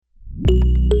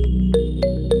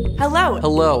Hello.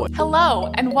 Hello.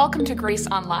 Hello, and welcome to Grace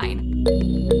Online.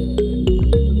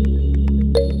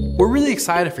 We're really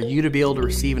excited for you to be able to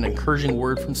receive an encouraging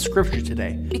word from Scripture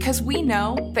today. Because we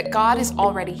know that God is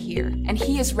already here, and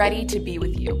He is ready to be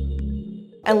with you.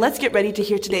 And let's get ready to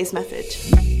hear today's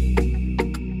message.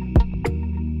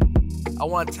 I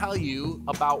want to tell you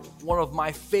about one of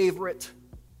my favorite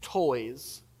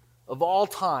toys of all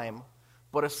time,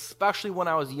 but especially when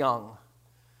I was young,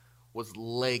 was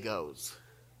Legos.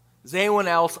 Is anyone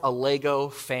else a Lego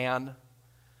fan?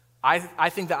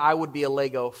 I think that I would be a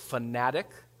Lego fanatic.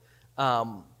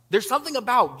 There's something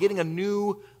about getting a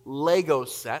new Lego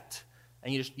set,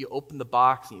 and you open the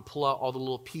box and you pull out all the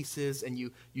little pieces and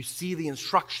you see the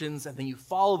instructions and then you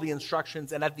follow the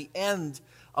instructions, and at the end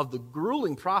of the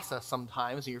grueling process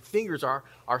sometimes, your fingers are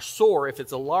sore if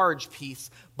it's a large piece,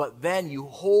 but then you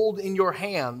hold in your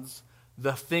hands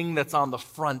the thing that's on the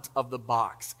front of the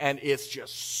box, and it's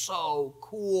just so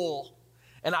cool.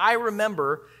 And I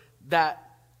remember that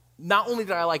not only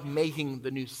did I like making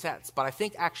the new sets, but I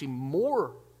think actually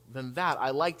more than that,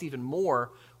 I liked even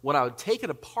more when I would take it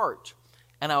apart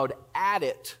and I would add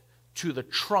it to the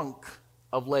trunk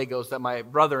of Legos that my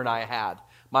brother and I had.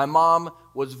 My mom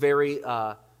was very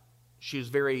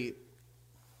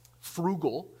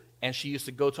frugal, and she used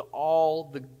to go to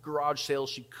all the garage sales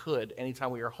she could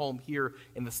anytime we were home here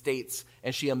in the States,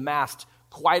 and she amassed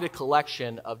quite a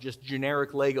collection of just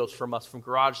generic Legos from us from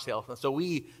garage sales. And so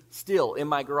we still, in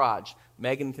my garage,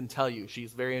 Megan can tell you,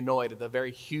 she's very annoyed at the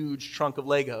very huge trunk of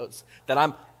Legos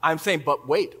that I'm saying, but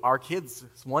wait, our kids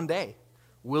one day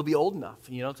will be old enough,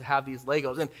 to have these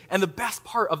Legos. And the best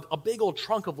part of a big old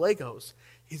trunk of Legos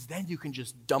is then you can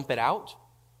just dump it out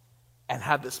and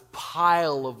have this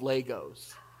pile of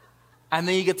Legos. And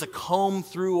then you get to comb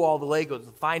through all the Legos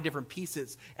and find different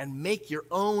pieces and make your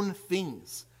own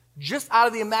things just out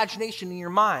of the imagination in your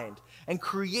mind and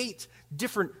create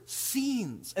different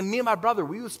scenes. And me and my brother,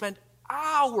 we would spend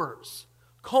hours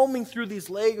combing through these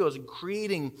Legos and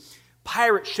creating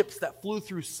pirate ships that flew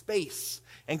through space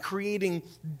and creating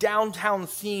downtown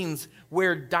scenes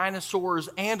where dinosaurs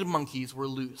and monkeys were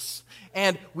loose.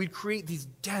 And we'd create these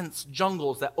dense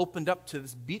jungles that opened up to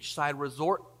this beachside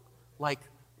resort like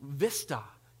vista,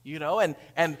 and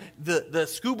the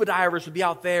scuba divers would be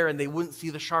out there and they wouldn't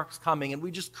see the sharks coming, and we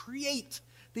just create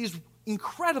these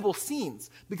incredible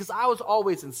scenes because I was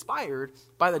always inspired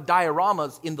by the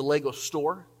dioramas in the Lego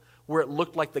store where it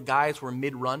looked like the guys were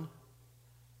mid-run,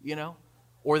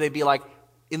 or they'd be like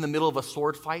in the middle of a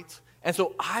sword fight. And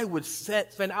so I would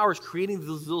spend hours creating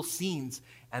those little scenes,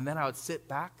 and then I would sit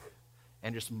back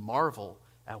and just marvel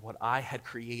at what I had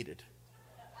created.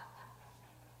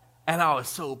 And I was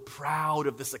so proud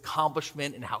of this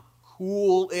accomplishment and how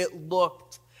cool it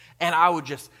looked. And I would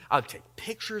take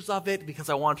pictures of it because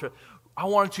I wanted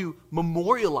to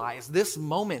memorialize this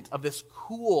moment of this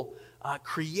cool,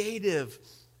 creative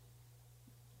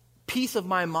piece of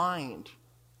my mind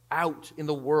out in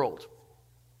the world.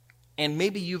 And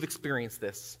maybe you've experienced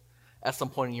this at some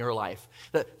point in your life.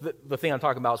 The thing I'm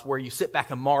talking about is where you sit back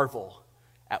and marvel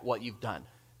at what you've done.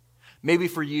 Maybe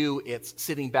for you, it's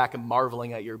sitting back and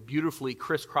marveling at your beautifully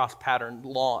crisscross patterned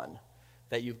lawn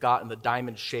that you've got in the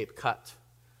diamond-shaped cut.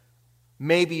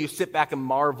 Maybe you sit back and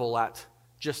marvel at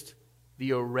just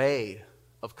the array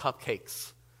of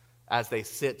cupcakes as they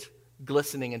sit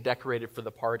glistening and decorated for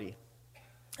the party.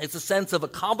 It's a sense of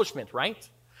accomplishment, right?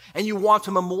 And you want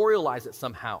to memorialize it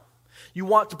somehow. You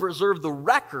want to preserve the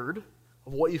record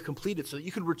of what you've completed so that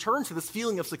you can return to this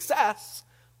feeling of success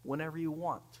whenever you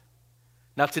want.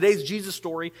 Now, today's Jesus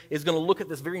story is going to look at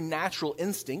this very natural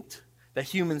instinct that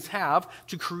humans have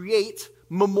to create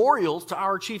memorials to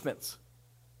our achievements.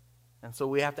 And so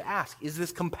we have to ask, is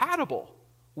this compatible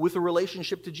with a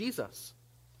relationship to Jesus?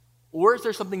 Or is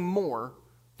there something more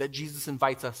that Jesus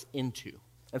invites us into?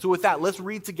 And so with that, let's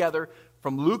read together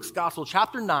from Luke's Gospel,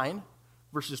 chapter 9,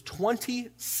 verses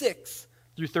 26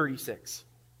 through 36.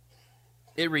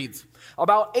 It reads,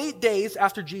 "About 8 days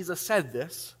after Jesus said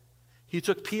this, he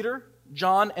took Peter,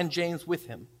 John, and James with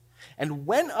him, and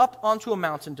went up onto a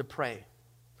mountain to pray.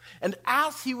 And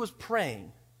as he was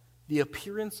praying, the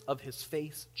appearance of his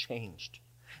face changed,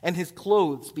 and his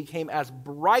clothes became as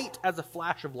bright as a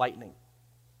flash of lightning.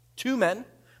 2 men,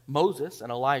 Moses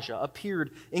and Elijah,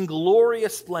 appeared in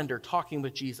glorious splendor talking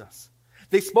with Jesus.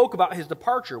 They spoke about his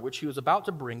departure, which he was about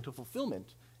to bring to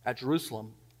fulfillment at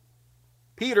Jerusalem.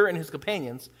 Peter and his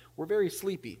companions were very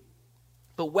sleepy,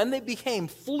 but when they became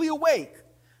fully awake,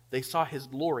 they saw his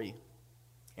glory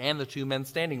and the 2 men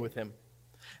standing with him.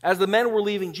 As the men were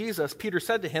leaving Jesus, Peter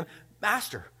said to him,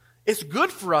 'Master, it's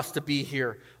good for us to be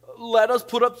here. Let us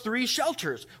put up 3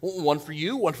 shelters, one for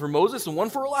you, one for Moses, and one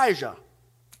for Elijah.'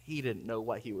 he didn't know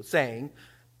what he was saying.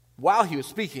 While he was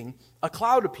speaking, a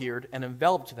cloud appeared and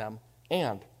enveloped them,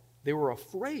 and they were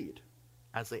afraid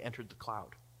as they entered the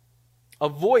cloud. A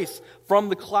voice from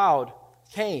the cloud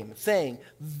came, saying,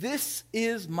 "This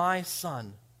is my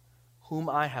Son, whom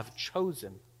I have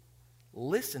chosen.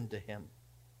 Listen to him."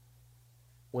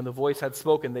 When the voice had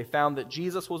spoken, they found that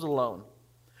Jesus was alone.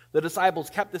 The disciples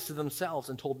kept this to themselves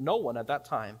and told no one at that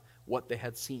time what they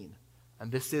had seen.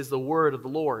 And this is the word of the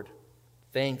Lord.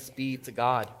 Thanks be to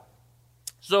God.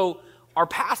 So our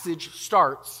passage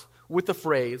starts with the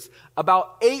phrase,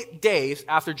 about 8 days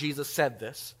after Jesus said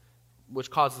this,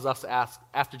 which causes us to ask,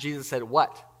 after Jesus said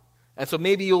what? And so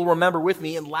maybe you'll remember with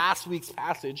me in last week's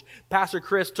passage, Pastor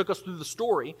Chris took us through the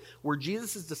story where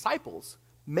Jesus' disciples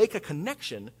make a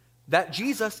connection that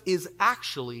Jesus is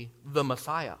actually the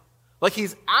Messiah. Like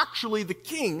he's actually the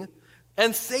king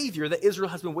and savior that Israel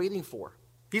has been waiting for.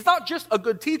 He's not just a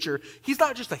good teacher. He's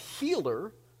not just a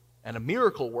healer and a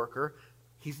miracle worker.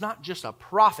 He's not just a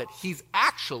prophet. He's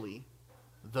actually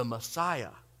the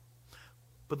Messiah.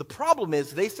 But the problem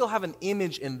is they still have an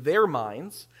image in their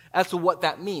minds as to what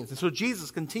that means. And so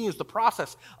Jesus continues the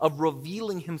process of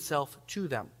revealing himself to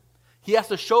them. He has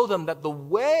to show them that the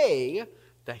way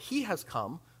that he has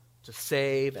come to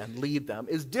save and lead them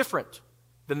is different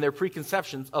than their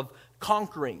preconceptions of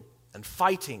conquering and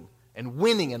fighting and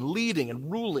winning and leading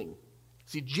and ruling.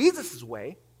 See, Jesus'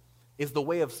 way is the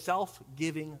way of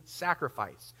self-giving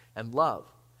sacrifice and love.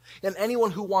 And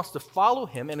anyone who wants to follow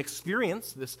him and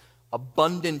experience this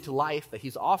abundant life that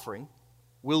he's offering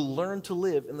will learn to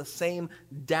live in the same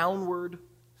downward,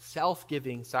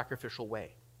 self-giving, sacrificial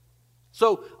way.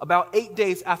 So, about 8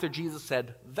 days after Jesus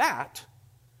said that,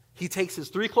 he takes his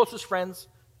 3 closest friends,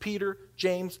 Peter,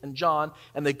 James, and John,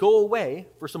 and they go away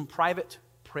for some private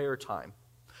prayer time.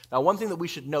 Now, one thing that we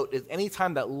should note is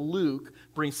anytime that Luke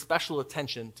brings special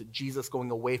attention to Jesus going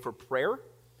away for prayer,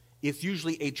 it's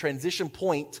usually a transition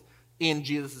point in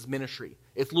Jesus' ministry.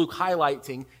 It's Luke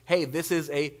highlighting, hey, this is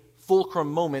a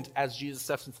fulcrum moment as Jesus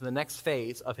steps into the next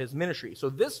phase of his ministry. So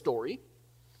this story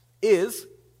is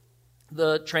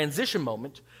the transition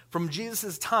moment from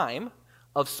Jesus' time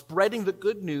of spreading the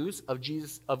good news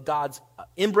of God's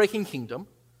inbreaking kingdom,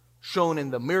 shown in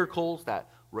the miracles that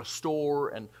restore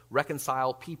and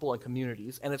reconcile people and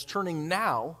communities, and it's turning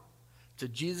now to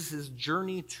Jesus'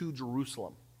 journey to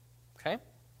Jerusalem. Okay?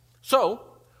 So,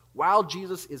 while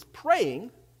Jesus is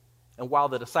praying, and while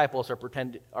the disciples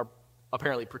are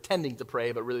apparently pretending to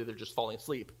pray, but really they're just falling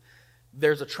asleep,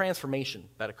 there's a transformation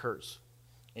that occurs,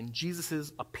 and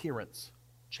Jesus' appearance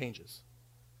changes.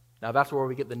 Now, that's where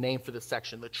we get the name for this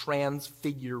section, the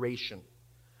Transfiguration.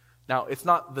 Now, it's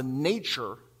not the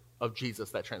nature of Jesus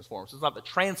that transforms. It's not the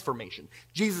transformation.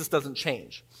 Jesus doesn't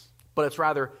change, but it's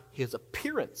rather his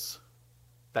appearance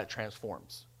that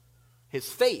transforms. His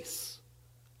face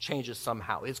changes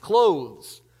somehow. His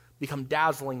clothes become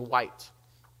dazzling white.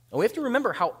 And we have to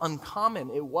remember how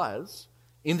uncommon it was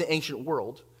in the ancient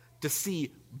world to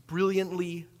see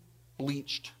brilliantly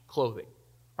bleached clothing,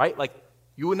 right? Like,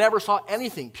 you never saw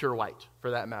anything pure white,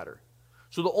 for that matter.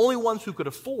 So the only ones who could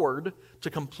afford to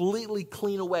completely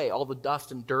clean away all the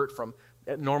dust and dirt from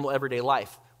normal everyday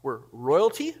life were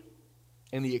royalty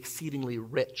and the exceedingly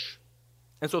rich.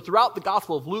 And so throughout the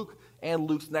Gospel of Luke and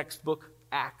Luke's next book,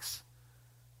 Acts,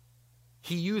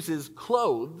 he uses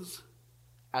clothes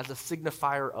as a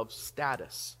signifier of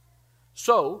status.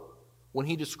 So when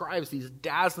he describes these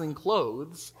dazzling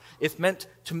clothes, it's meant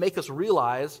to make us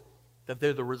realize that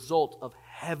they're the result of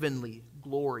heavenly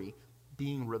glory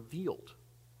being revealed.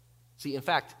 See, in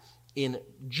fact, in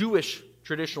Jewish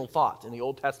traditional thought, in the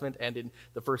Old Testament and in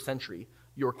the first century,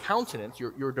 your countenance,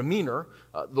 your demeanor,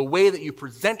 the way that you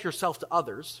present yourself to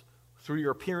others through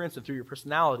your appearance and through your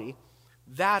personality,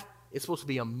 that is supposed to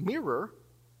be a mirror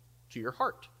to your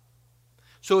heart.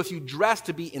 So if you dress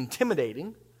to be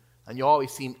intimidating, and you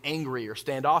always seem angry or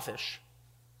standoffish,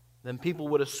 then people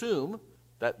would assume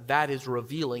that that is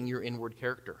revealing your inward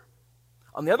character.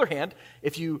 On the other hand,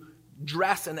 if you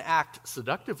dress and act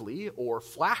seductively or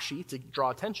flashy to draw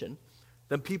attention,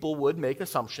 then people would make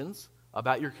assumptions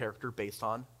about your character based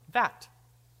on that.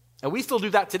 And we still do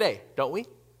that today, don't we?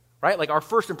 Right? Like our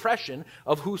first impression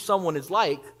of who someone is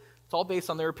like, it's all based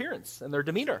on their appearance and their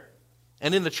demeanor.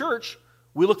 And in the church,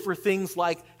 we look for things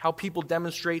like how people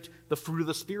demonstrate the fruit of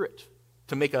the Spirit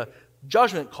to make a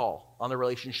judgment call on their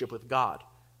relationship with God.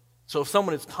 So if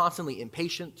someone is constantly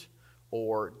impatient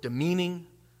or demeaning,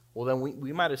 well, then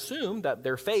we might assume that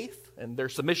their faith and their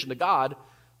submission to God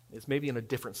is maybe in a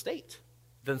different state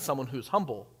than someone who's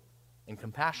humble and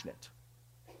compassionate.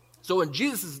 So in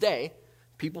Jesus' day,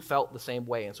 people felt the same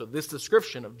way. And so this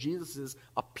description of Jesus'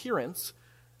 appearance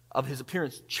of his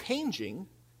appearance changing,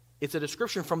 it's a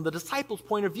description from the disciples'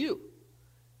 point of view.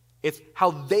 It's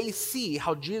how they see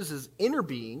how Jesus' inner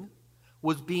being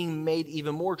was being made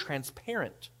even more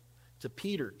transparent to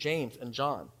Peter, James, and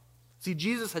John. See,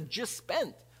 Jesus had just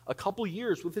spent a couple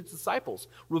years with his disciples,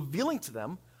 revealing to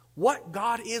them what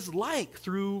God is like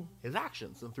through his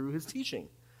actions and through his teaching.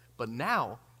 But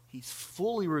now he's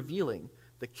fully revealing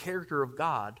the character of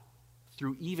God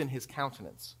through even his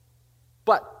countenance.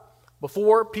 But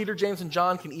before Peter, James, and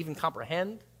John can even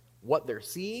comprehend what they're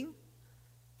seeing,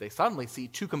 they suddenly see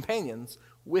two companions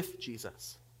with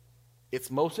Jesus.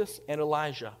 It's Moses and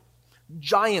Elijah,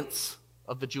 giants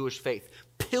of the Jewish faith,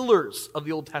 pillars of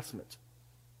the Old Testament.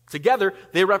 Together,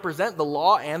 they represent the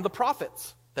law and the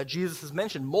prophets that Jesus has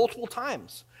mentioned multiple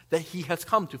times that he has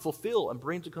come to fulfill and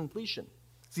bring to completion.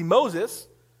 See, Moses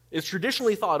is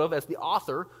traditionally thought of as the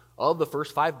author of the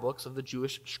first 5 books of the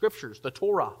Jewish scriptures, the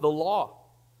Torah, the law.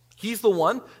 He's the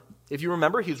one, if you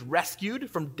remember, he was rescued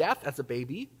from death as a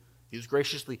baby. He was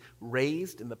graciously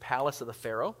raised in the palace of the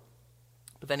Pharaoh.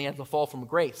 But then he has to fall from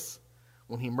grace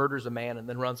when he murders a man and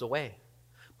then runs away.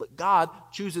 But God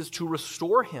chooses to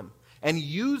restore him and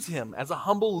use him as a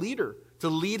humble leader to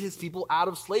lead his people out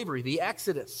of slavery, the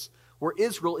Exodus, where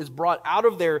Israel is brought out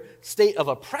of their state of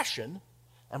oppression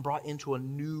and brought into a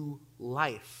new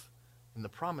life in the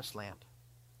Promised Land.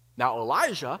 Now,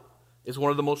 Elijah is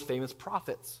one of the most famous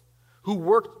prophets who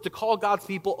worked to call God's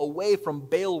people away from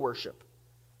Baal worship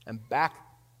and back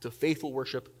to faithful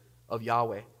worship of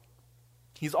Yahweh.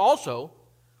 He's also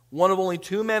one of only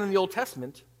 2 men in the Old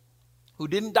Testament who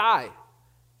didn't die,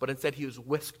 but instead he was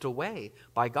whisked away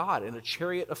by God in a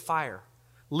chariot of fire,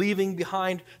 leaving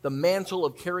behind the mantle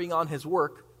of carrying on his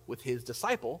work with his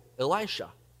disciple, Elisha.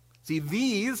 See,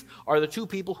 these are the 2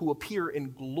 people who appear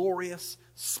in glorious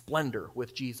splendor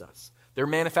with Jesus. They're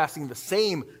manifesting the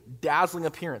same dazzling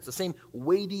appearance, the same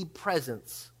weighty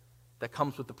presence that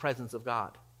comes with the presence of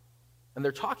God. And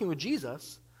they're talking with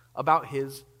Jesus about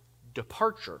his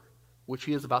departure, which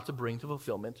he is about to bring to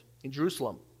fulfillment in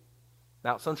Jerusalem.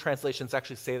 Now, some translations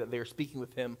actually say that they are speaking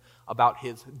with him about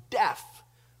his death,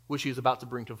 which he is about to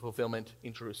bring to fulfillment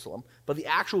in Jerusalem. But the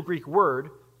actual Greek word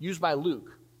used by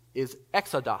Luke is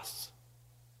exodos,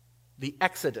 the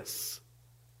Exodus.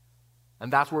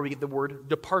 And that's where we get the word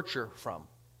departure from.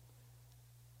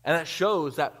 And that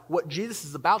shows that what Jesus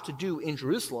is about to do in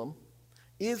Jerusalem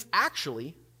is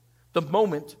actually the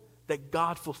moment that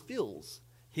God fulfills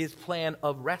his plan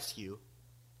of rescue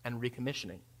and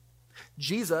recommissioning.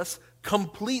 Jesus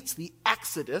completes the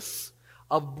exodus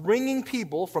of bringing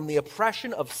people from the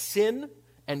oppression of sin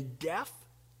and death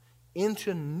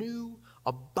into new,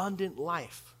 abundant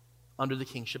life under the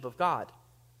kingship of God.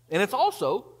 And it's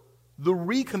also the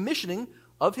recommissioning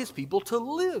of his people to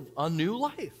live a new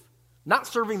life, not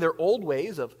serving their old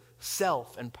ways of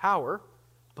self and power,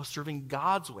 but serving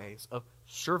God's ways of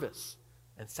service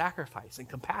and sacrifice and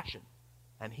compassion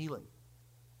and healing.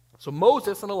 So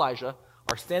Moses and Elijah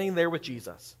are standing there with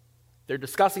Jesus. They're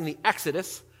discussing the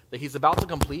exodus that he's about to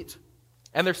complete,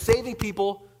 and they're saving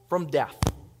people from death.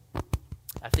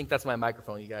 I think that's my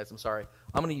microphone, you guys. I'm sorry.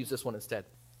 I'm going to use this one instead.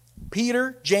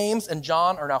 Peter, James, and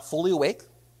John are now fully awake,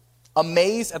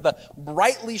 amazed at the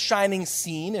brightly shining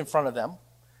scene in front of them.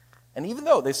 And even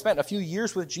though they've spent a few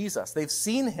years with Jesus, they've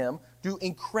seen him do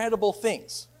incredible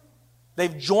things.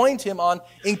 They've joined him on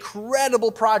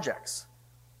incredible projects.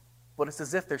 But it's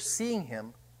as if they're seeing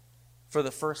him for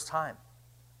the first time.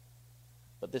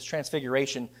 But this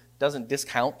transfiguration doesn't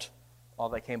discount all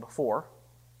that came before.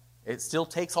 It still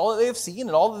takes all that they have seen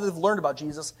and all that they've learned about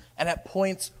Jesus, and it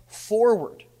points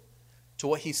forward to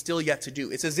what he's still yet to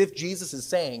do. It's as if Jesus is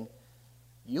saying,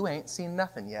 you ain't seen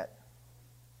nothing yet.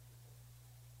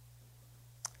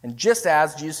 And just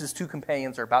as Jesus' 2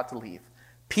 companions are about to leave,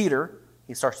 Peter,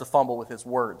 he starts to fumble with his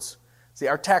words. See,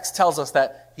 our text tells us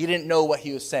that he didn't know what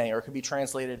he was saying, or it could be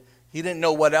translated, he didn't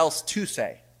know what else to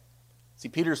say. See,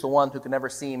 Peter's the one who can never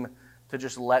seem to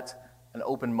just let an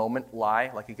open moment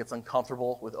lie, like he gets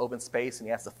uncomfortable with open space and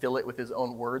he has to fill it with his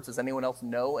own words. Does anyone else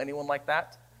know anyone like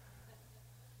that?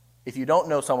 If you don't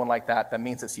know someone like that, that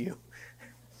means it's you.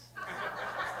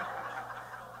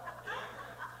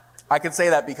 I can say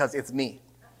that because it's me.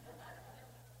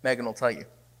 Megan will tell you.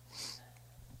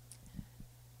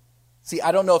 See,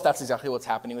 I don't know if that's exactly what's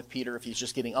happening with Peter, if he's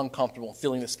just getting uncomfortable and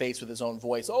filling the space with his own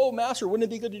voice. Oh, Master,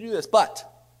 wouldn't it be good to do this? But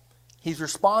he's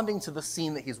responding to the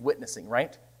scene that he's witnessing,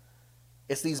 right?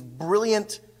 It's these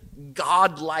brilliant,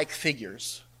 God-like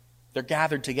figures. They're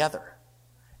gathered together.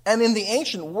 And in the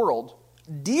ancient world,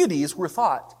 deities were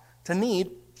thought to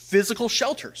need physical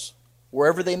shelters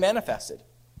wherever they manifested.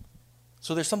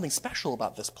 So there's something special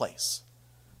about this place.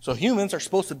 So humans are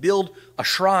supposed to build a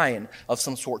shrine of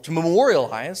some sort to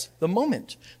memorialize the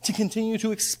moment, to continue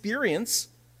to experience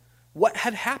what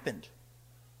had happened.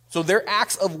 So their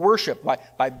acts of worship,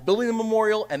 by building a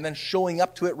memorial and then showing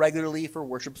up to it regularly for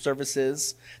worship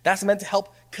services, that's meant to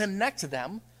help connect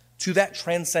them to that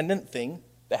transcendent thing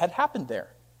that had happened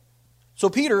there. So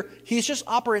Peter, he's just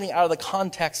operating out of the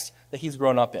context that he's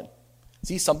grown up in.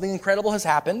 See, something incredible has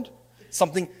happened,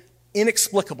 something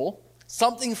inexplicable,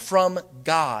 something from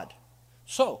God.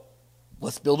 So,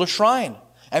 let's build a shrine.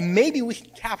 And maybe we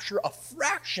can capture a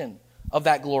fraction of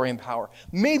that glory and power.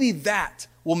 Maybe that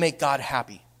will make God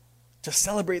happy, to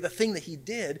celebrate the thing that he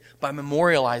did by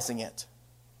memorializing it.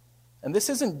 And this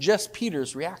isn't just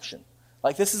Peter's reaction.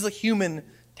 Like, this is a human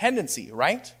tendency,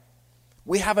 right?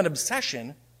 We have an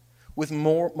obsession with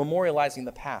memorializing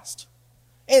the past.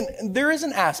 And there is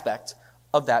an aspect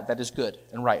of that is good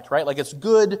and right? Like, it's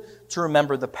good to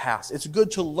remember the past. It's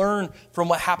good to learn from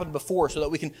what happened before so that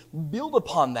we can build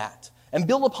upon that and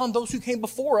build upon those who came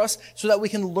before us so that we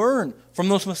can learn from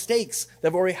those mistakes that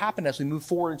have already happened as we move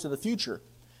forward into the future.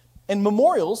 And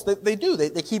memorials,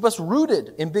 they keep us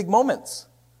rooted in big moments,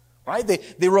 right?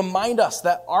 They remind us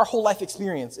that our whole life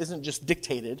experience isn't just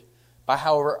dictated by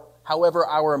however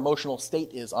our emotional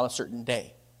state is on a certain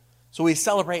day. So we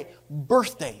celebrate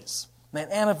birthdays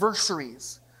and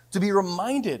anniversaries to be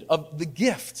reminded of the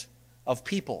gift of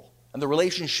people and the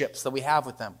relationships that we have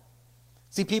with them.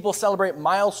 See, people celebrate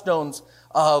milestones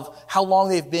of how long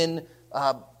they've been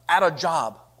at a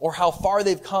job or how far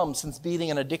they've come since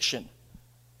beating an addiction.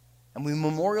 And we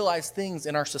memorialize things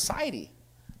in our society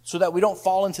so that we don't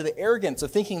fall into the arrogance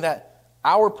of thinking that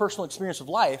our personal experience of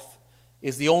life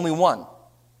is the only one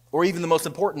or even the most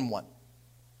important one.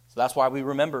 So that's why we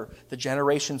remember the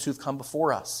generations who've come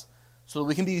before us, so that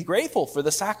we can be grateful for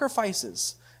the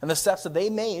sacrifices and the steps that they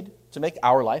made to make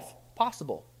our life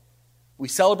possible. We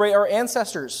celebrate our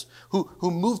ancestors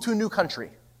who moved to a new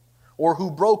country or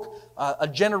who broke a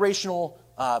generational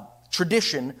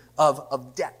tradition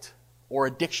of debt or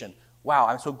addiction. Wow,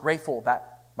 I'm so grateful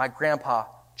that my grandpa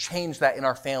changed that in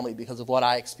our family because of what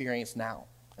I experience now.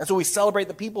 And so we celebrate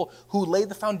the people who laid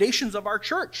the foundations of our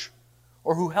church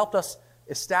or who helped us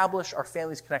establish our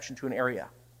family's connection to an area.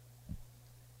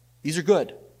 These are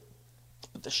good.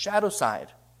 But the shadow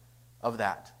side of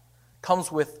that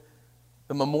comes with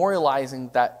the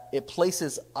memorializing that it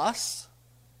places us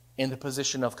in the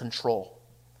position of control.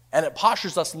 And it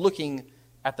postures us looking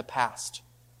at the past.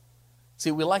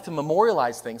 See, we like to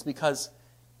memorialize things because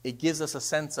it gives us a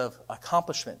sense of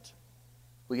accomplishment.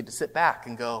 We get to sit back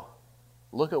and go,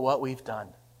 look at what we've done.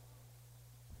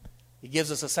 It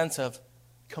gives us a sense of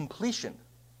completion.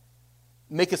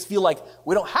 Make us feel like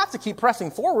we don't have to keep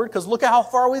pressing forward because look at how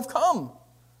far we've come.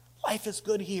 Life is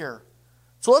good here.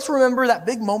 So let's remember that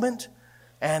big moment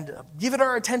and give it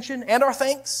our attention and our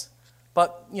thanks,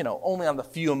 but, only on the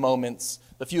few moments,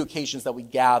 the few occasions that we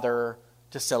gather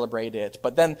to celebrate it.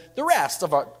 But then the rest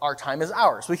of our time is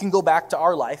ours. We can go back to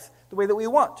our life the way that we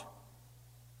want.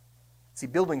 See,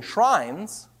 building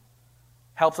shrines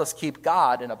helps us keep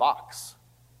God in a box.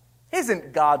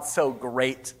 Isn't God so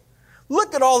great?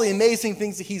 Look at all the amazing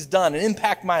things that he's done and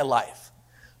impact my life.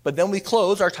 But then we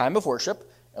close our time of worship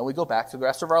and we go back to the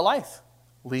rest of our life,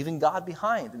 leaving God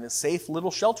behind in this safe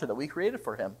little shelter that we created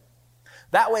for him.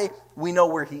 That way, we know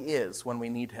where he is when we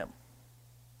need him.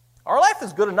 Our life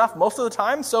is good enough most of the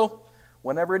time, so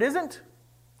whenever it isn't,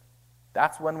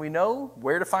 that's when we know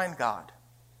where to find God.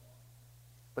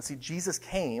 But see, Jesus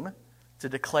came to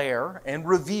declare and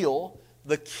reveal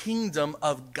the kingdom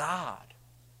of God,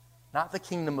 not the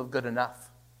kingdom of good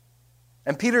enough.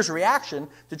 And Peter's reaction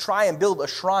to try and build a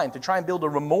shrine, to try and build a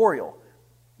memorial,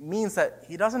 means that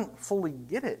he doesn't fully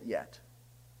get it yet.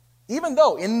 Even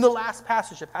though in the last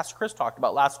passage that Pastor Chris talked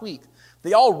about last week,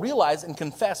 they all realized and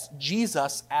confessed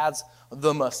Jesus as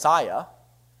the Messiah,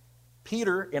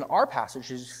 Peter, in our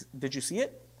passage, did you see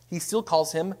it? He still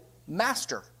calls him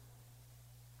Master.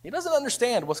 He doesn't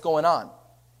understand what's going on.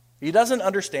 He doesn't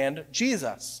understand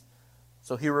Jesus.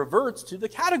 So he reverts to the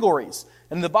categories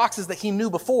and the boxes that he knew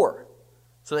before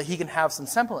so that he can have some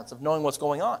semblance of knowing what's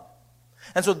going on.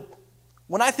 And so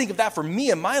when I think of that for me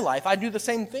in my life, I do the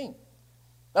same thing.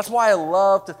 That's why I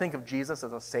love to think of Jesus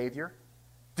as a Savior.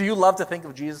 Do you love to think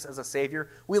of Jesus as a Savior?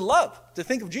 We love to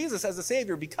think of Jesus as a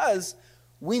Savior because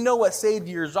we know what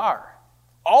Saviors are.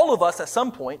 All of us at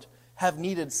some point have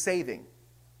needed saving.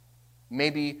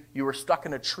 Maybe you were stuck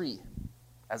in a tree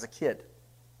as a kid.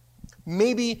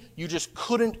 Maybe you just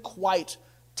couldn't quite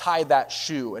tie that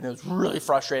shoe and it was really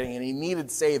frustrating and you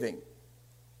needed saving.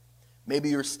 Maybe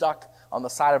you're stuck on the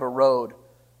side of a road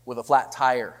with a flat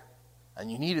tire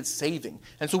and you needed saving.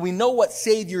 And so we know what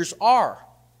saviors are.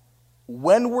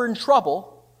 when we're in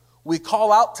trouble, we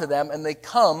call out to them and they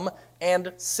come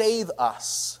and save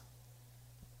us.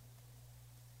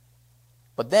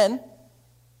 But then,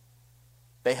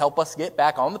 they help us get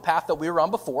back on the path that we were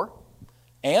on before,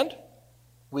 and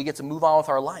we get to move on with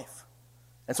our life.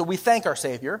 And so we thank our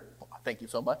Savior. Thank you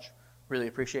so much. Really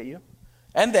appreciate you.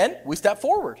 And then we step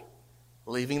forward,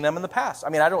 leaving them in the past. I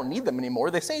mean, I don't need them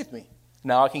anymore. They saved me.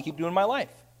 Now I can keep doing my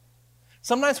life.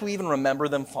 Sometimes we even remember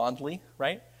them fondly,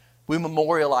 right? We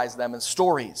memorialize them in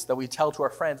stories that we tell to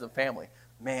our friends and family.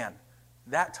 Man,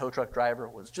 that tow truck driver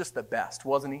was just the best,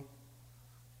 wasn't he?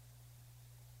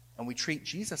 And we treat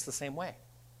Jesus the same way.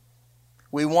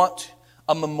 We want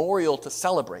a memorial to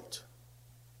celebrate.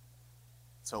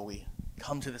 So we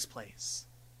come to this place.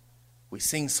 We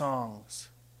sing songs.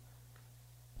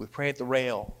 We pray at the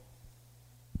rail.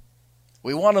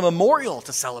 We want a memorial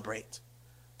to celebrate,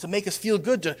 to make us feel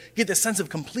good, to get this sense of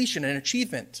completion and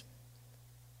achievement.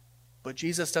 But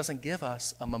Jesus doesn't give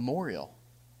us a memorial.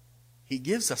 He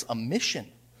gives us a mission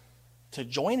to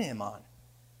join him on.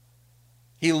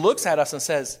 He looks at us and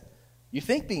says, you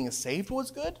think being saved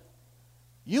was good?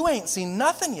 You ain't seen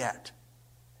nothing yet.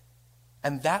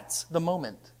 And that's the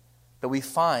moment that we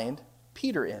find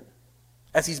Peter in,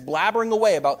 as he's blabbering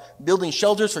away about building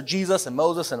shelters for Jesus and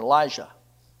Moses and Elijah.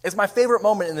 It's my favorite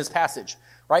moment in this passage,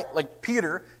 right? Like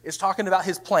Peter is talking about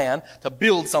his plan to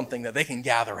build something that they can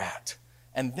gather at.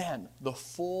 And then the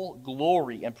full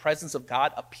glory and presence of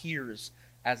God appears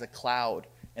as a cloud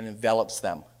and envelops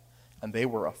them. And they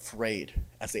were afraid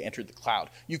as they entered the cloud.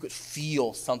 You could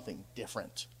feel something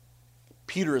different.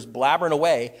 Peter is blabbering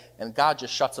away, and God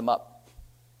just shuts him up.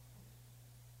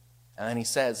 And then he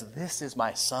says, this is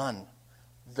my son,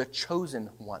 the chosen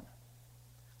one.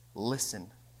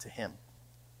 Listen to him.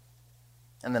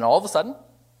 And then all of a sudden,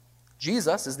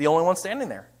 Jesus is the only one standing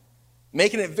there,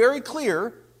 making it very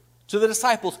clear to the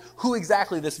disciples who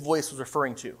exactly this voice was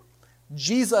referring to.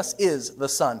 Jesus is the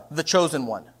Son, the chosen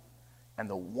one. And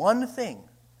the one thing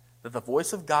that the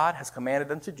voice of God has commanded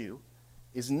them to do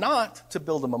is not to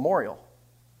build a memorial,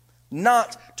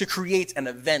 not to create an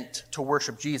event to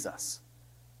worship Jesus,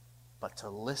 but to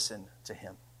listen to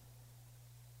him.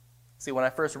 See, when I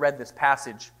first read this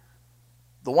passage,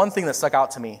 the one thing that stuck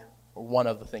out to me, or one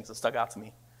of the things that stuck out to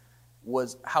me,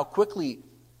 was how quickly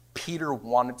Peter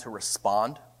wanted to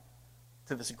respond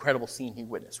to this incredible scene he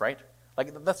witnessed, right?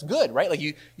 Like, that's good, right? Like,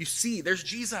 you see, there's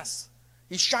Jesus.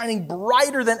 He's shining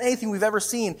brighter than anything we've ever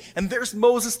seen. And there's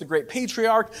Moses, the great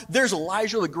patriarch. There's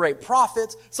Elijah, the great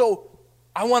prophet. So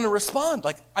I want to respond.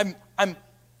 Like, I'm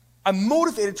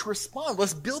motivated to respond.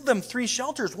 Let's build them 3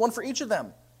 shelters, one for each of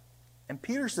them. And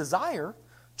Peter's desire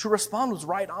to respond was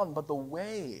right on, but the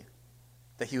way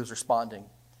that he was responding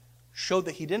showed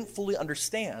that he didn't fully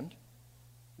understand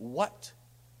what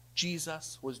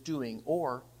Jesus was doing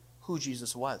or who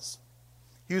Jesus was.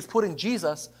 He was putting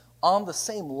Jesus on the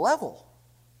same level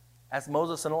as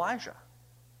Moses and Elijah,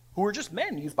 who were just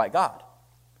men used by God.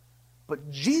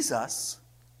 But Jesus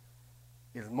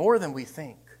is more than we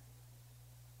think.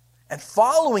 And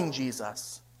following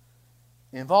Jesus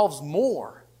involves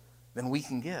more than we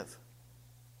can give.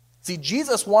 See,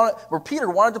 Peter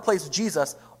wanted to place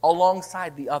Jesus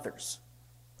alongside the others.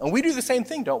 And we do the same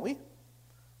thing, don't we?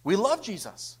 We love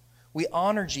Jesus. We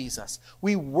honor Jesus.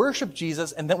 We worship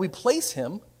Jesus, and then we place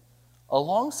him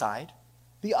alongside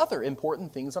the other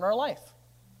important things in our life.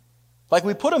 Like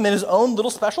we put him in his own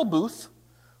little special booth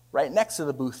right next to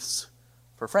the booths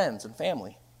for friends and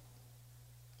family.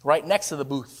 Right next to the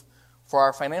booth for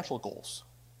our financial goals.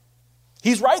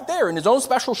 He's right there in his own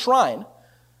special shrine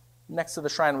next to the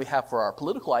shrine we have for our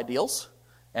political ideals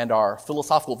and our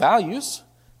philosophical values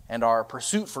and our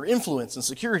pursuit for influence and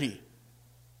security.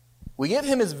 We give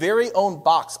him his very own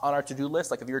box on our to-do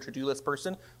list. Like if you're a to-do list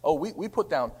person, we put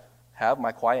down, have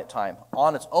my quiet time,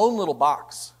 on its own little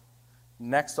box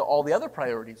next to all the other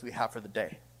priorities we have for the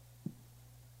day.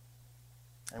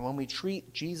 And when we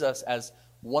treat Jesus as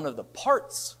one of the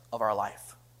parts of our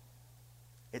life,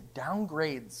 it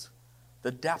downgrades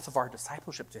the depth of our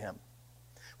discipleship to him.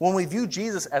 When we view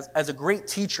Jesus as a great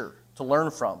teacher to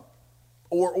learn from,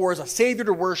 or as a savior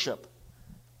to worship,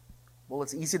 well,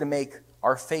 it's easy to make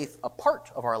our faith a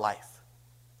part of our life.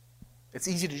 It's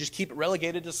easy to just keep it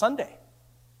relegated to Sunday.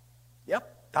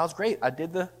 Yep, that was great. I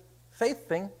did the faith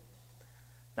thing.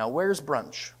 Now where's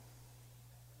brunch?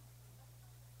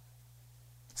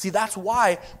 See, that's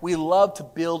why we love to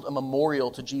build a memorial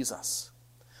to Jesus.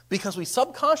 Because we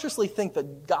subconsciously think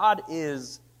that God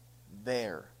is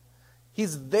there.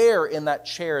 He's there in that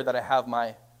chair that I have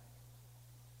my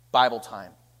Bible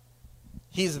time.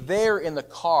 He's there in the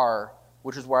car,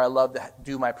 which is where I love to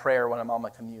do my prayer when I'm on my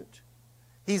commute.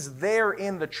 He's there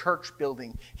in the church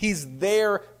building. He's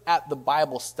there at the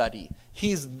Bible study.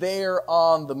 He's there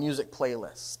on the music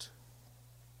playlist.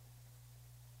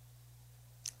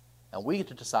 And we get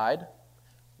to decide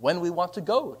when we want to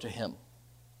go to him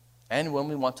and when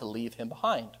we want to leave him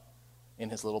behind in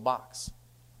his little box.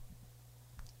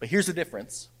 But here's the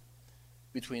difference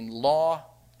between law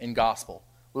and gospel.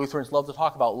 Lutherans love to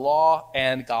talk about law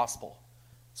and gospel.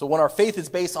 So when our faith is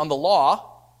based on the law,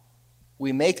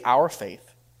 we make our faith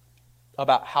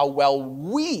about how well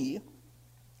we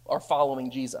are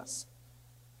following Jesus.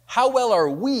 How well are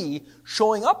we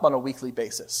showing up on a weekly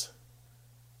basis?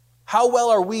 How well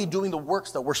are we doing the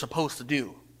works that we're supposed to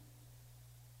do?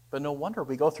 But no wonder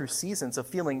we go through seasons of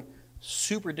feeling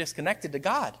super disconnected to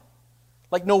God.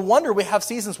 Like, no wonder we have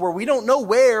seasons where we don't know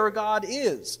where God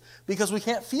is because we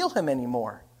can't feel him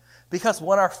anymore. Because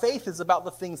when our faith is about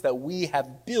the things that we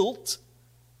have built,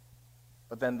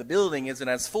 but then the building isn't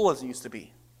as full as it used to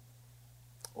be,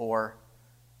 or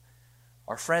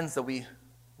our friends that we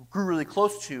grew really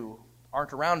close to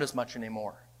aren't around as much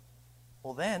anymore,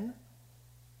 well then,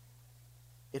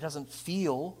 it doesn't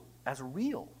feel as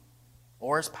real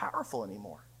or as powerful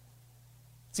anymore.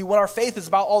 See, when our faith is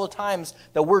about all the times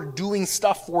that we're doing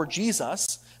stuff for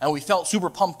Jesus and we felt super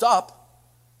pumped up,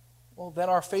 well, then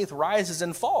our faith rises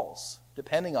and falls,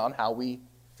 depending on how we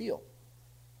feel.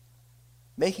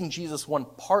 Making Jesus one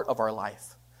part of our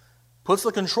life puts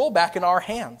the control back in our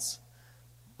hands,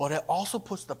 but it also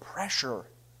puts the pressure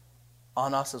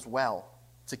on us as well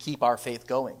to keep our faith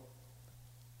going.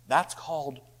 That's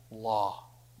called law.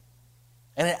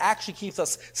 And it actually keeps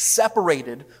us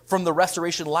separated from the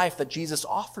restoration life that Jesus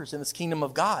offers in this kingdom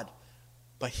of God.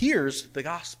 But here's the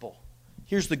gospel.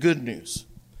 Here's the good news.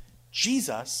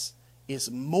 Jesus is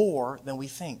more than we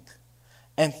think.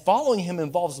 And following him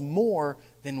involves more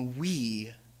than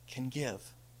we can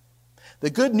give. The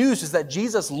good news is that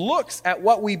Jesus looks at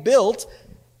what we built,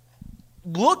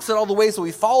 looks at all the ways that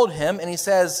we followed him, and he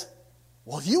says,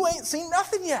 well, you ain't seen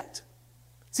nothing yet.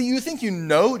 See, you think you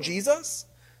know Jesus?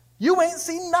 You ain't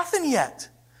seen nothing yet.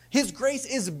 His grace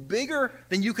is bigger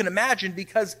than you can imagine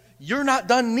because you're not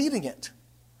done needing it.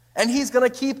 And he's going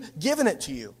to keep giving it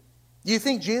to you. You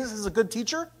think Jesus is a good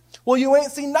teacher? Well, you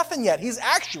ain't seen nothing yet. He's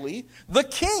actually the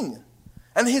king.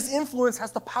 And his influence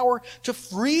has the power to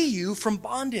free you from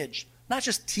bondage, not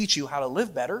just teach you how to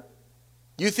live better.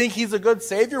 You think he's a good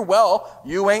savior? Well,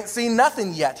 you ain't seen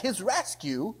nothing yet. His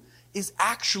rescue is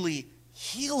actually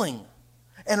healing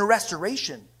and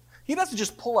restoration. He doesn't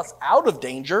just pull us out of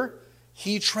danger.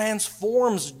 He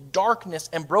transforms darkness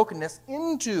and brokenness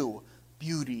into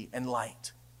beauty and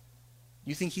light.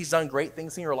 You think he's done great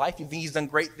things in your life? You think he's done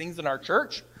great things in our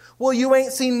church? Well, you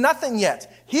ain't seen nothing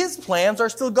yet. His plans are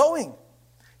still going.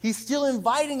 He's still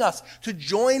inviting us to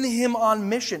join him on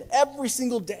mission every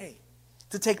single day,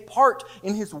 to take part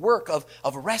in his work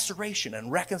of restoration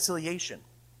and reconciliation.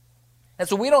 And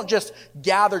so we don't just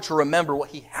gather to remember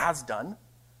what he has done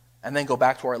and then go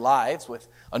back to our lives with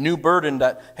a new burden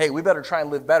that, hey, we better try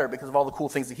and live better because of all the cool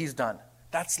things that he's done.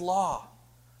 That's law.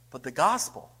 But the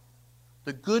gospel,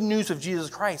 the good news of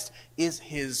Jesus Christ, is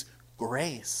his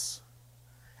grace.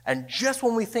 And just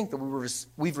when we think that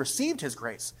we've received his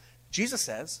grace, Jesus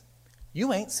says,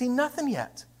 you ain't seen nothing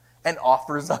yet, and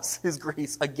offers us his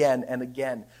grace again and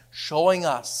again, showing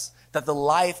us that the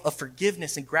life of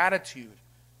forgiveness and gratitude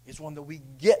is one that we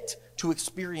get to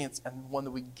experience and one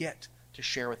that we get to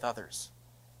share with others.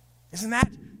 Isn't that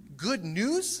good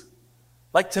news?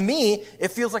 Like, to me,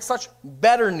 it feels like such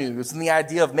better news than the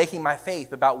idea of making my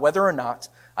faith about whether or not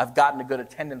I've gotten a good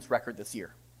attendance record this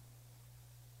year.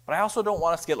 But I also don't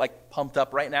want us to get pumped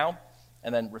up right now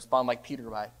and then respond like Peter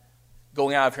by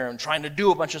going out of here and trying to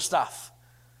do a bunch of stuff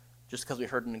just because we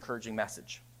heard an encouraging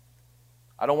message.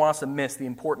 I don't want us to miss the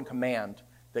important command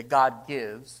that God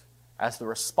gives as the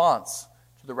response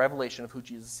to the revelation of who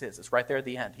Jesus is. It's right there at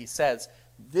the end. He says,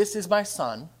 "This is my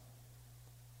son.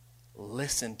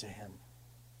 Listen to him."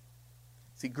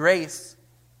 See, grace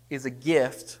is a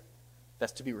gift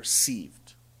that's to be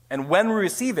received. And when we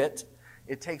receive it,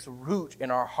 it takes root in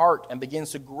our heart and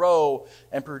begins to grow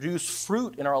and produce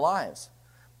fruit in our lives.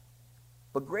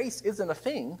 But grace isn't a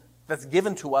thing that's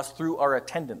given to us through our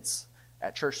attendance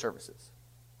at church services.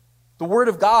 The Word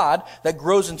of God that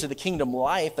grows into the kingdom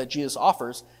life that Jesus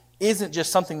offers isn't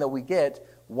just something that we get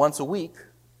once a week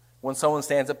when someone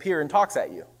stands up here and talks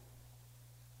at you.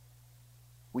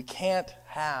 We can't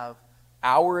have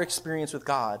our experience with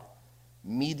God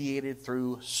mediated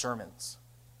through sermons.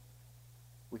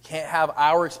 We can't have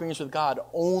our experience with God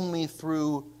only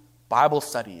through Bible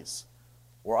studies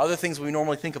or other things we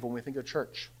normally think of when we think of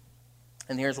church.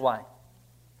 And here's why.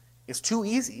 It's too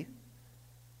easy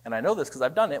and I know this because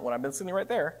I've done it when I've been sitting right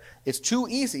there, it's too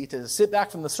easy to sit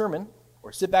back from the sermon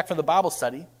or sit back from the Bible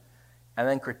study and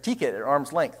then critique it at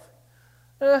arm's length.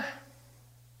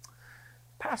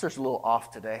 Pastor's a little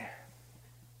off today.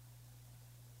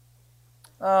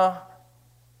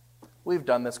 We've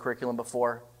done this curriculum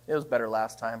before. It was better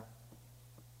last time.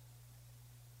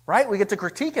 Right? We get to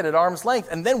critique it at arm's length,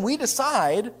 and then we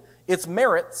decide its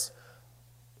merits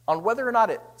on whether or not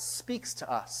it speaks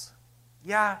to us.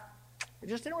 Yeah, it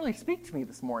just didn't really speak to me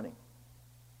this morning.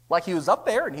 Like he was up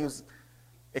there and he was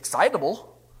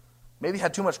excitable. Maybe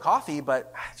had too much coffee,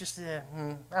 but just, I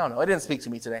don't know. It didn't speak to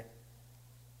me today.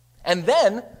 And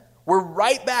then we're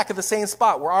right back at the same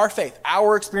spot where our faith,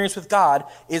 our experience with God,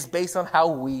 is based on how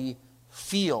we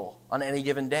feel on any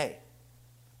given day.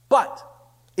 But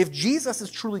if Jesus is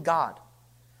truly God,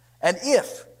 and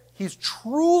if he's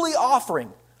truly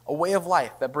offering a way of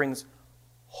life that brings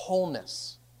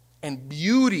wholeness and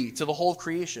beauty to the whole of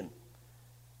creation,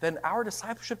 then our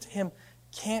discipleship to him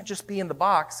can't just be in the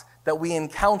box that we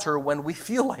encounter when we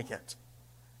feel like it.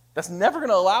 That's never going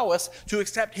to allow us to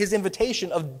accept his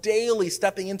invitation of daily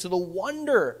stepping into the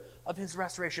wonder of his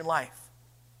restoration life.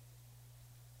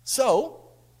 So,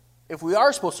 if we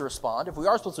are supposed to respond, if we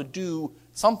are supposed to do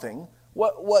something,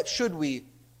 what should we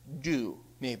do,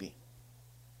 maybe?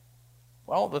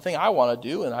 Well, the thing I want to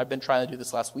do, and I've been trying to do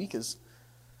this last week, is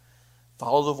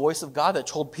follow the voice of God that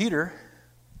told Peter,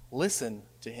 listen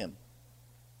to him.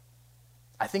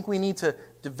 I think we need to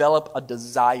develop a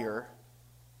desire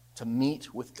to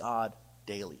meet with God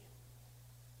daily.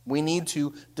 We need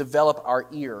to develop our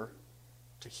ear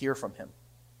to hear from him.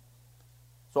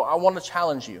 So I want to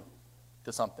challenge you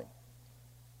to something.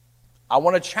 I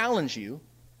want to challenge you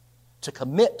to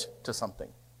commit to something.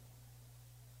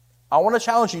 I want to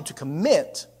challenge you to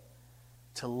commit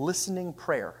to listening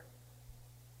prayer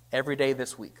every day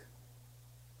this week.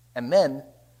 And then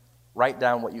write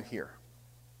down what you hear.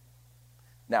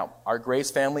 Now, our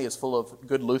Grace family is full of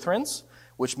good Lutherans,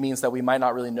 which means that we might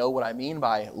not really know what I mean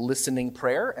by listening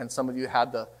prayer. And some of you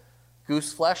had the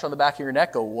goose flesh on the back of your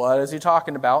neck go, what is he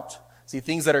talking about? See,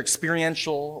 things that are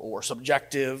experiential or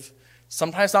subjective,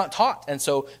 sometimes not taught. And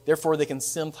so, therefore, they can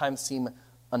sometimes seem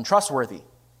untrustworthy.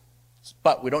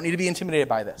 But we don't need to be intimidated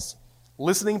by this.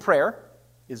 Listening prayer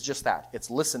is just that.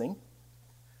 It's listening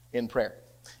in prayer.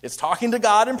 It's talking to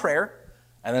God in prayer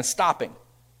and then stopping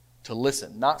to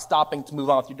listen. Not stopping to move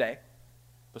on with your day,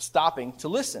 but stopping to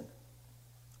listen,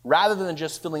 rather than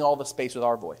just filling all the space with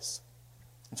our voice.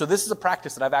 And so this is a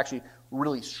practice that I've actually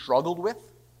really struggled with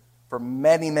for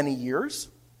many, many years.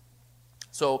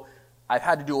 So I've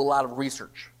had to do a lot of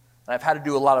research, and I've had to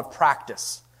do a lot of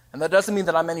practice. And that doesn't mean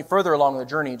that I'm any further along the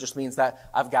journey. It just means that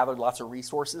I've gathered lots of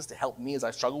resources to help me as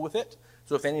I struggle with it.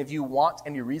 So if any of you want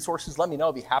any resources, let me know.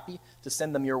 I'll be happy to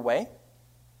send them your way.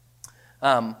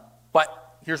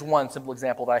 But here's one simple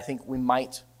example that I think we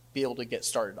might be able to get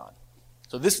started on.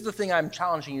 So this is the thing I'm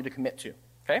challenging you to commit to,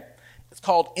 okay? It's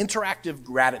called interactive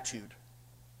gratitude.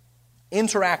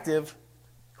 Interactive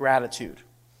gratitude.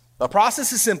 The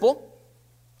process is simple.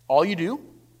 All you do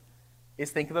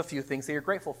is think of a few things that you're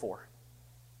grateful for.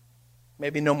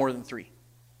 Maybe no more than 3.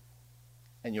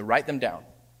 And you write them down.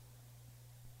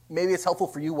 Maybe it's helpful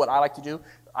for you what I like to do.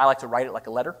 I like to write it like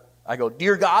a letter. I go,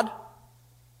 Dear God,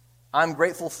 I'm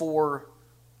grateful for ...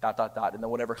 and then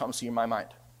whatever comes to you in my mind.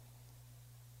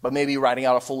 But maybe writing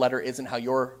out a full letter isn't how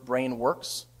your brain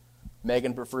works.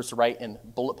 Megan prefers to write in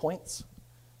bullet points.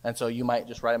 And so you might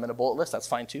just write them in a bullet list. That's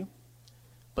fine too.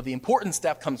 But the important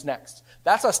step comes next.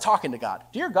 That's us talking to God.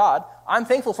 Dear God, I'm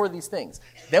thankful for these things.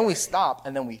 Then we stop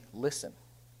and then we listen.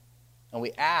 And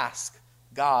we ask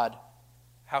God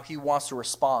how he wants to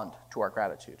respond to our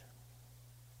gratitude.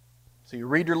 So you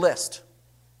read your list.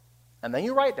 And then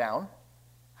you write down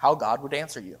how God would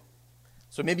answer you.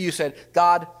 So maybe you said,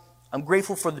 God, I'm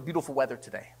grateful for the beautiful weather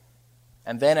today.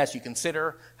 And then as you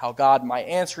consider how God might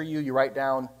answer you, you write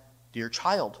down, Dear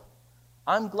child,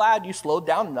 I'm glad you slowed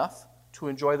down enough to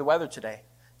enjoy the weather today.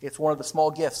 It's one of the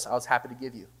small gifts I was happy to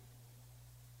give you.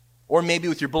 Or maybe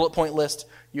with your bullet point list,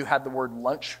 you had the word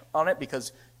lunch on it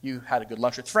because you had a good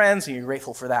lunch with friends and you're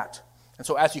grateful for that. And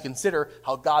so as you consider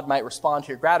how God might respond to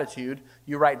your gratitude,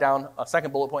 you write down a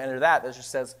second bullet point under that just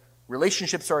says,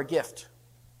 relationships are a gift.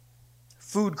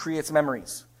 Food creates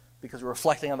memories because we're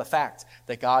reflecting on the fact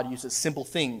that God uses simple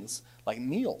things like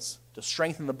meals to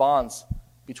strengthen the bonds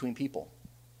between people.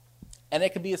 And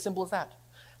it can be as simple as that.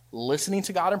 Listening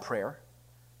to God in prayer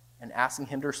and asking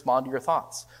him to respond to your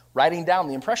thoughts. Writing down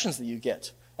the impressions that you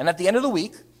get. And at the end of the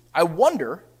week, I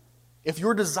wonder if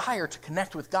your desire to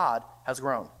connect with God has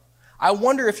grown. I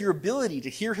wonder if your ability to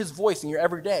hear his voice in your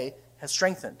everyday has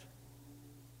strengthened.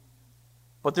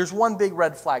 But there's one big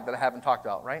red flag that I haven't talked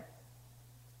about, right?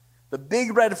 The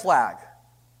big red flag.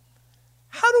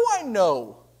 How do I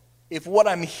know if what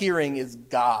I'm hearing is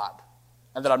God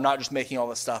and that I'm not just making all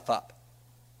this stuff up?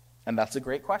 And that's a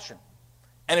great question.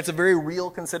 And it's a very real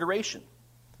consideration.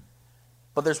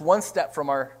 But there's one step from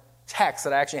our text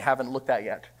that I actually haven't looked at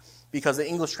yet, because the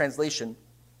English translation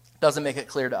doesn't make it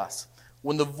clear to us.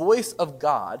 When the voice of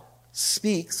God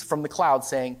speaks from the cloud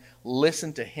saying,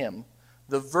 listen to him,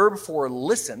 the verb for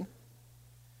listen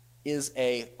is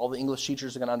all the English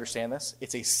teachers are going to understand this,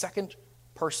 it's a second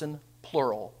person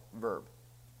plural verb.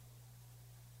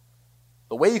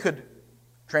 The way you could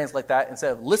translate that,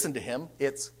 instead of listen to him,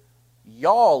 it's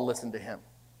y'all listen to him.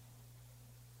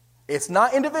 It's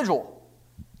not individual.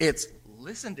 It's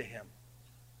listen to him.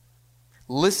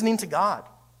 Listening to God.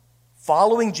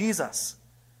 Following Jesus.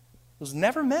 It was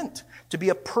never meant to be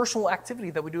a personal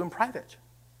activity that we do in private.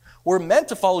 We're meant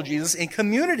to follow Jesus in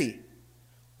community.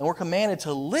 And we're commanded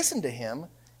to listen to him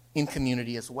in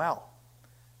community as well.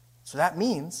 So that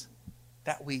means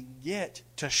that we get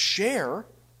to share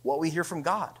what we hear from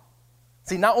God.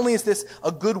 See, not only is this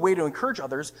a good way to encourage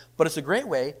others, but it's a great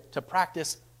way to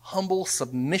practice humble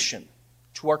submission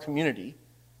to our community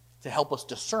to help us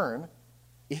discern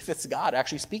if it's God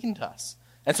actually speaking to us.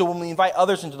 And so when we invite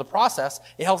others into the process,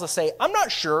 it helps us say, I'm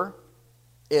not sure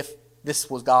if this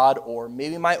was God or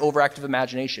maybe my overactive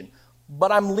imagination,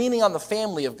 but I'm leaning on the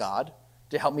family of God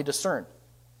to help me discern.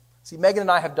 See, Megan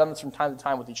and I have done this from time to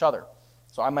time with each other.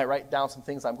 So I might write down some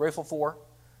things I'm grateful for,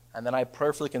 and then I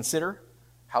prayerfully consider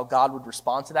how God would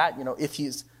respond to that,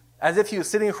 as if he was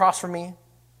sitting across from me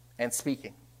and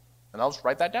speaking. And I'll just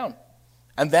write that down.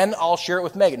 And then I'll share it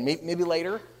with Megan, maybe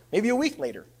later, maybe a week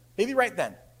later, maybe right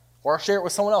then. Or I'll share it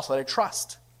with someone else that I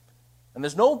trust. And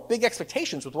there's no big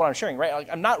expectations with what I'm sharing, right? Like,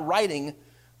 I'm not writing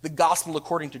the gospel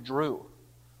according to Drew.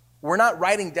 We're not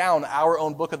writing down our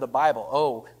own book of the Bible.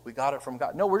 Oh, we got it from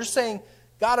God. No, we're just saying,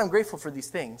 God, I'm grateful for these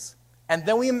things. And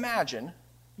then we imagine,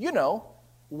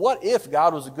 what if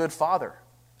God was a good father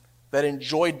that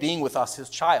enjoyed being with us, his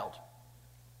child?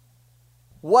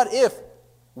 What if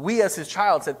we as his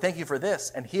child said, thank you for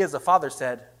this, and he as a father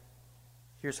said,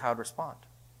 here's how I'd respond?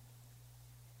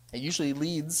 It usually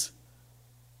leads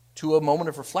to a moment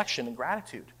of reflection and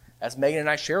gratitude, as Megan and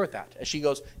I share with that. As she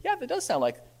goes, yeah, that does sound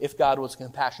like if God was a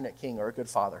compassionate king or a good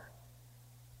father.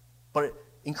 But it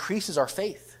increases our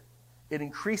faith. It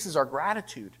increases our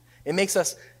gratitude. It makes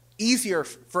us easier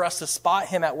for us to spot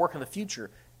him at work in the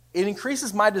future. It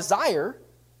increases my desire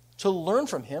to learn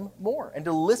from him more and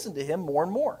to listen to him more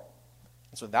and more.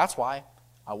 And so that's why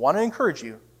I want to encourage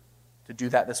you to do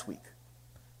that this week.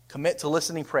 Commit to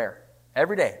listening prayer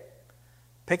every day.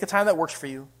 Pick a time that works for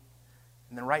you,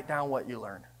 and then write down what you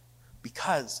learn.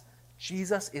 Because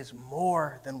Jesus is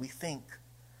more than we think.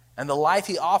 And the life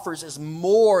he offers is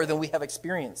more than we have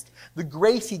experienced. The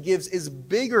grace he gives is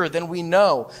bigger than we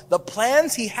know. The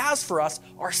plans he has for us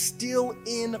are still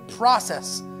in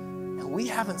process. And we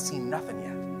haven't seen nothing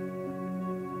yet.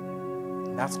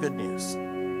 And that's good news.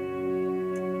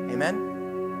 Amen?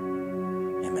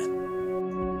 Amen.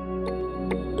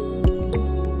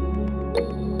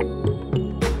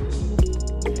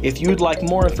 If you'd like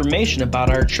more information about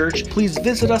our church, please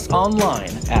visit us online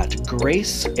at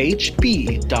gracehb.org.